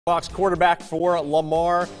Fox quarterback for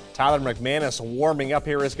Lamar, Tyler McManus warming up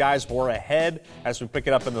here as guys were ahead as we pick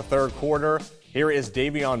it up in the third quarter. Here is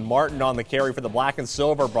Davion Martin on the carry for the black and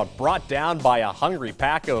silver, but brought down by a hungry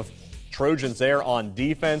pack of Trojans there on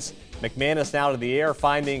defense. McManus now to the air,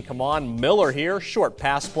 finding Kamon Miller here. Short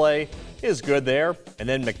pass play is good there. And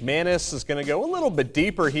then McManus is going to go a little bit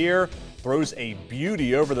deeper here. Throws a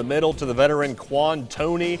beauty over the middle to the veteran Quan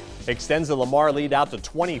Toney. Extends the Lamar lead out to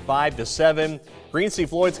 25-7. Greensea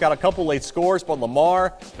Floyd's got a couple late scores, but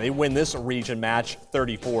Lamar, they win this region match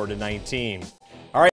 34-19.